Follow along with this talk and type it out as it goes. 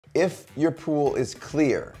If your pool is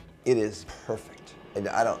clear, it is perfect. And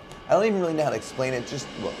I don't even really know how to explain it. Just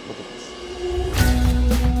look at this.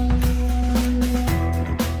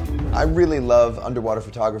 I really love underwater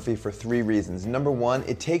photography for 3 reasons. Number 1,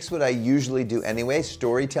 it takes what I usually do anyway,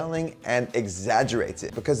 storytelling, and exaggerates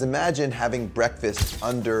it. Because imagine having breakfast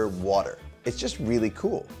underwater. It's just really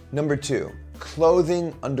cool. Number 2,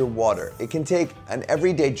 clothing underwater. It can take an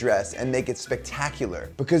everyday dress and make it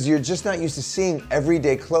spectacular because you're just not used to seeing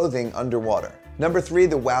everyday clothing underwater. Number 3,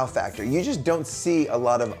 the wow factor. You just don't see a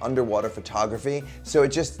lot of underwater photography, so it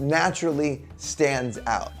just naturally stands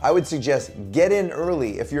out. I would suggest get in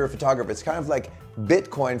early if you're a photographer. It's kind of like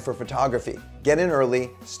Bitcoin for photography. Get in early,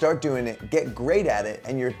 start doing it, get great at it,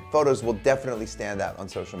 and your photos will definitely stand out on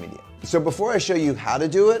social media. So before I show you how to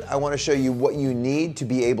do it, I want to show you what you need to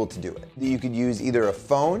be able to do it. You could use either a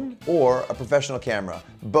phone or a professional camera,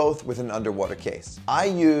 both with an underwater case. I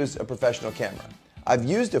use a professional camera. I've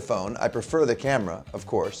used a phone, I prefer the camera, of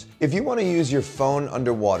course. If you want to use your phone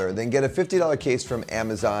underwater, then get a $50 case from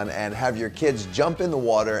Amazon and have your kids jump in the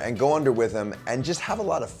water and go under with them and just have a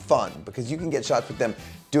lot of fun because you can get shots with them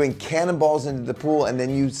doing cannonballs into the pool and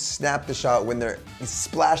then you snap the shot when they're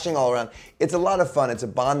splashing all around. It's a lot of fun, it's a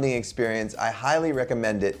bonding experience. I highly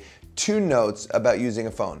recommend it. 2 notes about using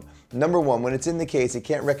a phone. Number 1, when it's in the case, it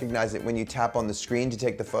can't recognize it when you tap on the screen to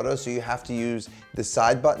take the photo, so you have to use the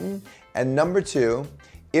side button. And number 2,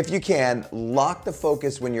 if you can, lock the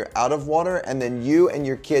focus when you're out of water and then you and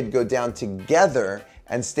your kid go down together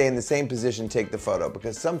and stay in the same position, take the photo.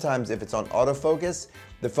 Because sometimes if it's on autofocus,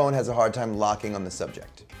 the phone has a hard time locking on the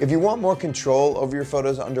subject. If you want more control over your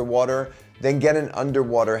photos underwater, then get an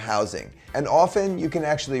underwater housing. And often you can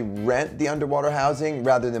actually rent the underwater housing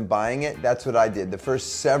rather than buying it. That's what I did. The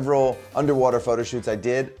first several underwater photo shoots I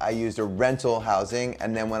did, I used a rental housing,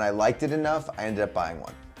 and then when I liked it enough, I ended up buying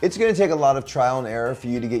one. It's gonna take a lot of trial and error for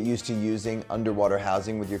you to get used to using underwater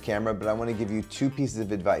housing with your camera, but I wanna give you 2 pieces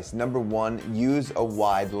of advice. Number 1, use a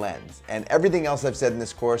wide lens. And everything else I've said in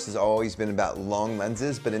this course has always been about long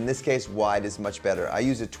lenses, but in this case, wide is much better. I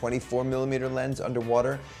use a 24mm lens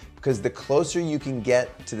underwater because the closer you can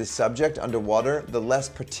get to the subject underwater, the less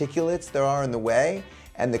particulates there are in the way,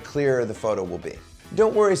 and the clearer the photo will be.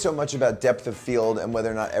 Don't worry so much about depth of field and whether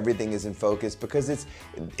or not everything is in focus because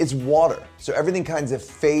it's water, so everything kind of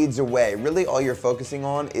fades away. Really all you're focusing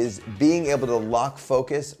on is being able to lock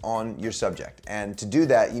focus on your subject, and to do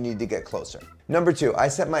that you need to get closer. Number 2, I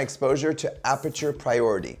set my exposure to aperture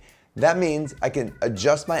priority. That means I can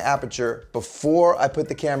adjust my aperture before I put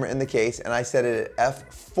the camera in the case, and I set it at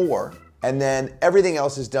f4, and then everything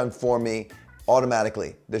else is done for me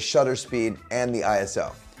automatically, the shutter speed and the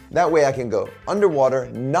ISO. That way I can go underwater,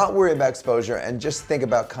 not worry about exposure, and just think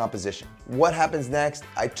about composition. What happens next?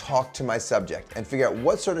 I talk to my subject and figure out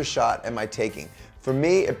what sort of shot am I taking. For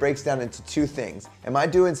me, it breaks down into 2 things. Am I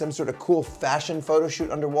doing some sort of cool fashion photo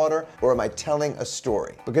shoot underwater, or am I telling a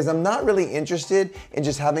story? Because I'm not really interested in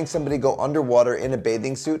just having somebody go underwater in a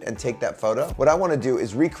bathing suit and take that photo. What I want to do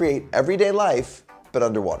is recreate everyday life, but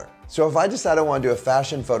underwater. So if I decide I want to do a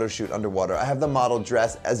fashion photo shoot underwater, I have the model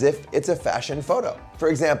dress as if it's a fashion photo. For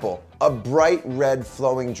example, a bright red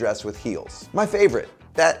flowing dress with heels. My favorite.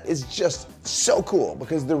 That is just so cool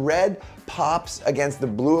because the red pops against the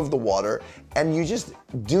blue of the water and you just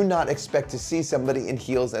do not expect to see somebody in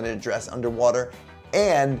heels and a dress underwater,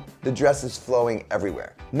 and the dress is flowing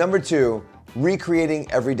everywhere. Number 2,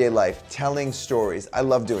 recreating everyday life, telling stories. I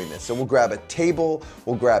love doing this. So we'll grab a table,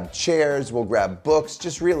 we'll grab chairs, we'll grab books.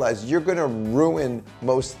 Just realize you're gonna ruin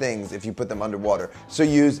most things if you put them underwater. So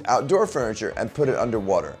use outdoor furniture and put it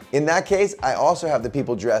underwater. In that case, I also have the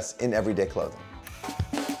people dress in everyday clothing.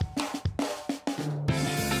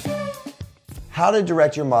 How to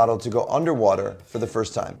direct your model to go underwater for the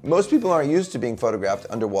first time. Most people aren't used to being photographed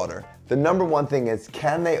underwater. The number 1 thing is,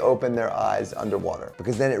 can they open their eyes underwater?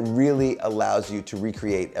 Because then it really allows you to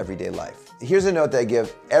recreate everyday life. Here's a note that I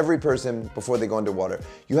give every person before they go underwater.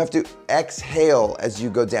 You have to exhale as you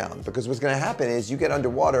go down, because what's gonna happen is you get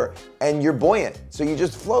underwater and you're buoyant, so you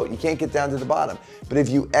just float. You can't get down to the bottom. But if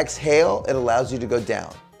you exhale, it allows you to go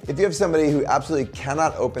down. If you have somebody who absolutely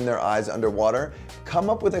cannot open their eyes underwater, come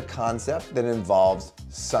up with a concept that involves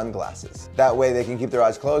sunglasses. That way they can keep their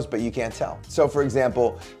eyes closed, but you can't tell. So for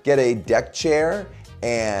example, get a deck chair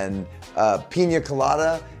and pina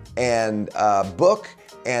colada and a book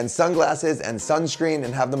and sunglasses and sunscreen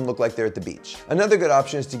and have them look like they're at the beach. Another good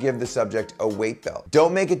option is to give the subject a weight belt.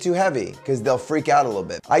 Don't make it too heavy because they'll freak out a little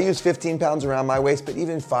bit. I use 15 pounds around my waist, but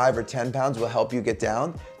even 5 or 10 pounds will help you get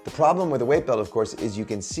down. The problem with a weight belt, of course, is you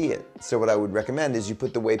can see it. So what I would recommend is you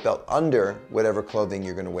put the weight belt under whatever clothing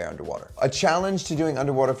you're gonna wear underwater. A challenge to doing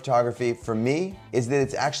underwater photography for me is that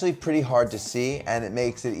it's actually pretty hard to see, and it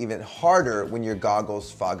makes it even harder when your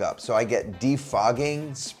goggles fog up. So I get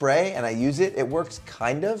defogging spray and I use it. It works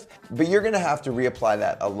kind of, but you're gonna have to reapply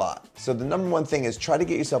that a lot. So the number one thing is try to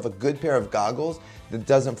get yourself a good pair of goggles that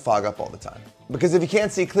doesn't fog up all the time. Because if you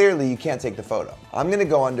can't see clearly, you can't take the photo. I'm gonna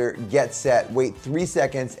go under, get set, wait 3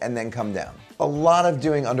 seconds, and then come down. A lot of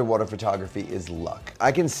doing underwater photography is luck.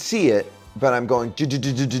 I can see it, but I'm going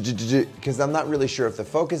because I'm not really sure if the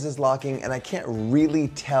focus is locking, and I can't really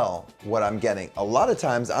tell what I'm getting. A lot of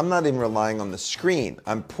times, I'm not even relying on the screen.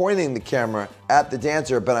 I'm pointing the camera at the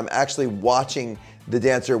dancer, but I'm actually watching the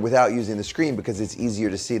dancer without using the screen because it's easier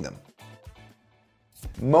to see them.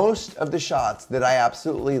 Most of the shots that I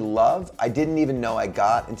absolutely love, I didn't even know I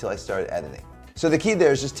got until I started editing. So the key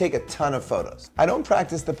there is just take a ton of photos. I don't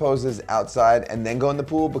practice the poses outside and then go in the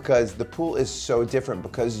pool because the pool is so different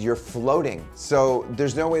because you're floating. So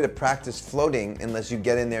there's no way to practice floating unless you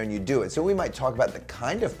get in there and you do it. So we might talk about the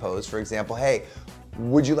kind of pose, for example, hey,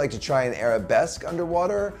 would you like to try an arabesque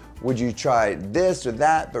underwater? Would you try this or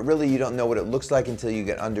that? But really you don't know what it looks like until you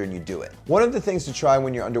get under and you do it. One of the things to try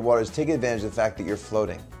when you're underwater is take advantage of the fact that you're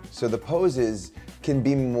floating. So the poses can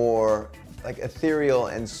be more like ethereal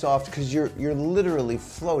and soft because you're literally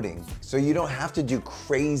floating. So you don't have to do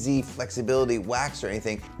crazy flexibility wax or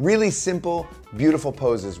anything. Really simple, beautiful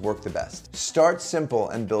poses work the best. Start simple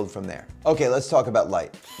and build from there. Okay, let's talk about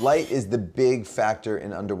light. Light is the big factor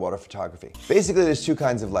in underwater photography. Basically, there's two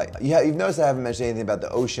kinds of light. You've noticed I haven't mentioned anything about the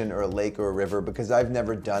ocean or a lake or a river because I've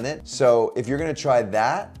never done it. So if you're gonna try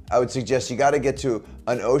that, I would suggest you gotta get to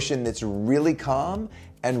an ocean that's really calm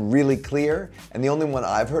and really clear, and the only one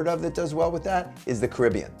I've heard of that does well with that is the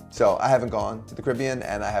Caribbean. So I haven't gone to the Caribbean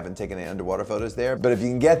and I haven't taken any underwater photos there, but if you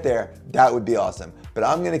can get there, that would be awesome. But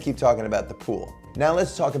I'm gonna keep talking about the pool. Now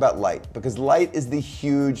let's talk about light, because light is the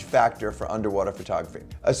huge factor for underwater photography.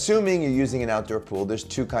 Assuming you're using an outdoor pool, there's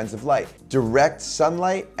two kinds of light: direct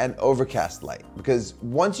sunlight and overcast light. Because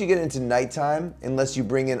once you get into nighttime, unless you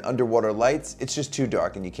bring in underwater lights, it's just too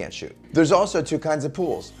dark and you can't shoot. There's also two kinds of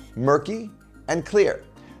pools: murky and clear.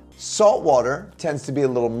 Salt water tends to be a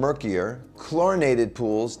little murkier. Chlorinated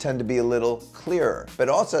pools tend to be a little clearer, but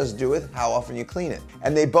it also has to do with how often you clean it.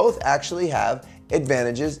 And they both actually have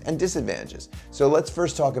advantages and disadvantages. So let's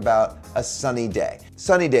first talk about a sunny day.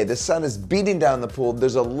 Sunny day, the sun is beating down the pool.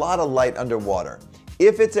 There's a lot of light underwater.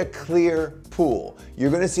 If it's a clear pool, you're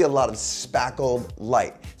gonna see a lot of spackled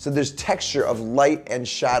light. So there's texture of light and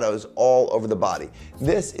shadows all over the body.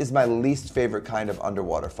 This is my least favorite kind of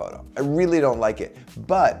underwater photo. I really don't like it,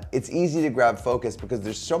 but it's easy to grab focus because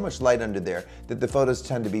there's so much light under there that the photos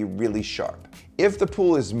tend to be really sharp. If the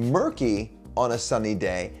pool is murky on a sunny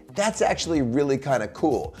day, that's actually really kind of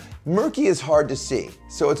cool. Murky is hard to see,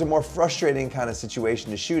 so it's a more frustrating kind of situation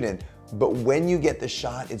to shoot in. But when you get the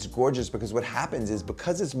shot, it's gorgeous because what happens is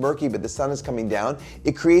because it's murky but the sun is coming down,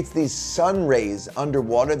 it creates these sun rays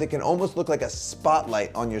underwater that can almost look like a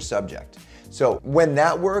spotlight on your subject. So when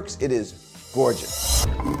that works, it is gorgeous.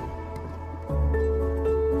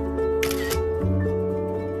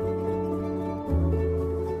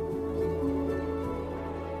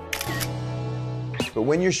 But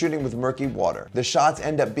when you're shooting with murky water, the shots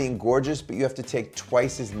end up being gorgeous, but you have to take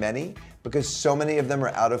twice as many because so many of them are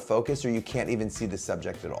out of focus or you can't even see the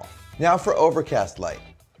subject at all. Now for overcast light.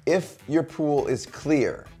 If your pool is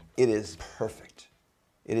clear, it is perfect.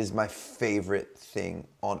 It is my favorite thing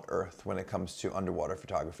on earth when it comes to underwater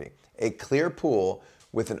photography. A clear pool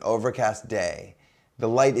with an overcast day. The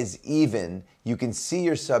light is even, you can see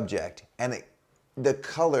your subject, and the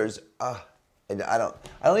colors, I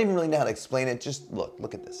don't even really know how to explain it. Just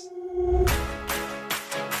look at this.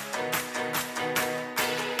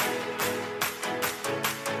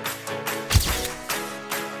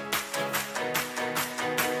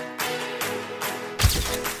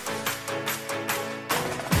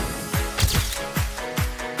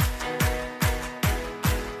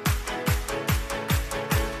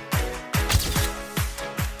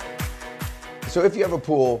 So if you have a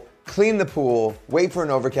pool, clean the pool, wait for an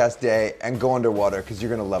overcast day, and go underwater because you're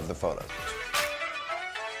gonna love the photos.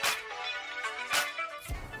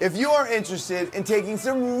 If you are interested in taking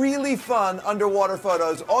some really fun underwater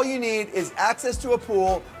photos, all you need is access to a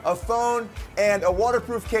pool, a phone, and a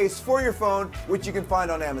waterproof case for your phone, which you can find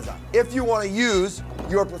on Amazon. If you want to use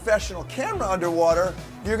your professional camera underwater,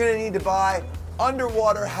 you're gonna need to buy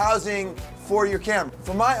underwater housing for your camera.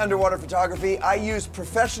 For my underwater photography, I use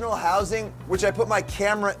professional housing, which I put my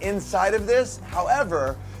camera inside of this.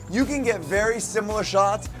 However, you can get very similar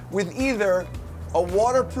shots with either a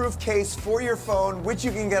waterproof case for your phone, which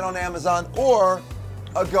you can get on Amazon, or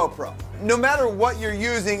a GoPro. No matter what you're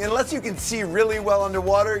using, unless you can see really well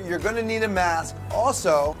underwater, you're gonna need a mask.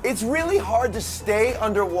 Also, it's really hard to stay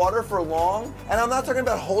underwater for long, and I'm not talking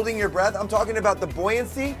about holding your breath, I'm talking about the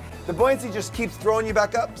buoyancy. The buoyancy just keeps throwing you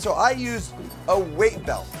back up, so I use a weight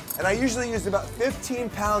belt. And I usually use about 15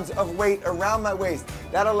 pounds of weight around my waist.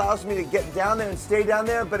 That allows me to get down there and stay down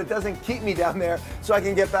there, but it doesn't keep me down there so I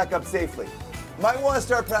can get back up safely. Might want to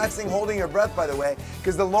start practicing holding your breath, by the way,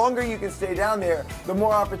 because the longer you can stay down there, the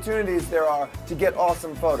more opportunities there are to get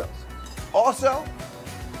awesome photos. Also,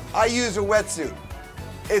 I use a wetsuit.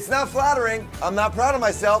 It's not flattering, I'm not proud of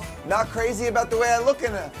myself, not crazy about the way I look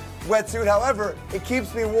in a wetsuit, however, it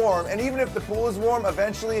keeps me warm, and even if the pool is warm,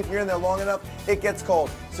 eventually, if you're in there long enough, it gets cold.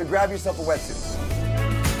 So grab yourself a wetsuit.